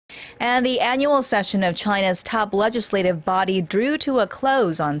And the annual session of China's top legislative body drew to a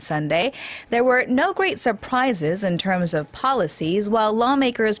close on Sunday. There were no great surprises in terms of policies, while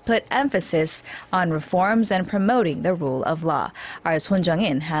lawmakers put emphasis on reforms and promoting the rule of law. Our Sohn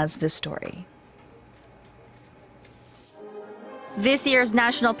Jung-in has this story. This year's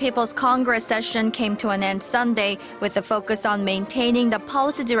National People's Congress session came to an end Sunday with a focus on maintaining the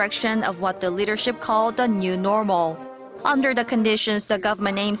policy direction of what the leadership called the new normal. Under the conditions, the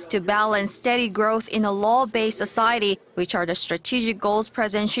government aims to balance steady growth in a law-based society, which are the strategic goals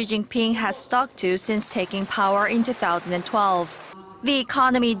President Xi Jinping has stuck to since taking power in 2012. The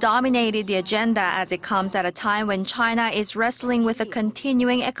economy dominated the agenda as it comes at a time when China is wrestling with a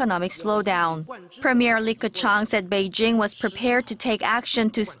continuing economic slowdown. Premier Li Keqiang said Beijing was prepared to take action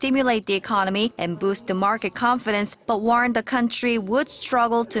to stimulate the economy and boost the market confidence, but warned the country would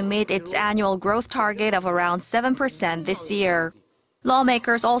struggle to meet its annual growth target of around 7% this year.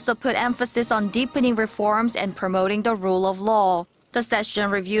 Lawmakers also put emphasis on deepening reforms and promoting the rule of law. The session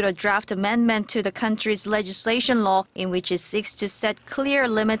reviewed a draft amendment to the country's legislation law in which it seeks to set clear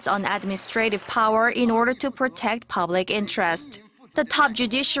limits on administrative power in order to protect public interest. The top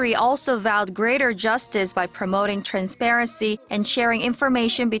judiciary also vowed greater justice by promoting transparency and sharing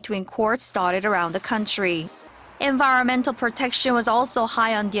information between courts dotted around the country. Environmental protection was also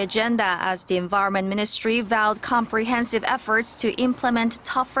high on the agenda as the Environment Ministry vowed comprehensive efforts to implement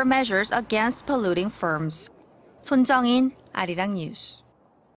tougher measures against polluting firms. Sohn Jung-in, Arirang News.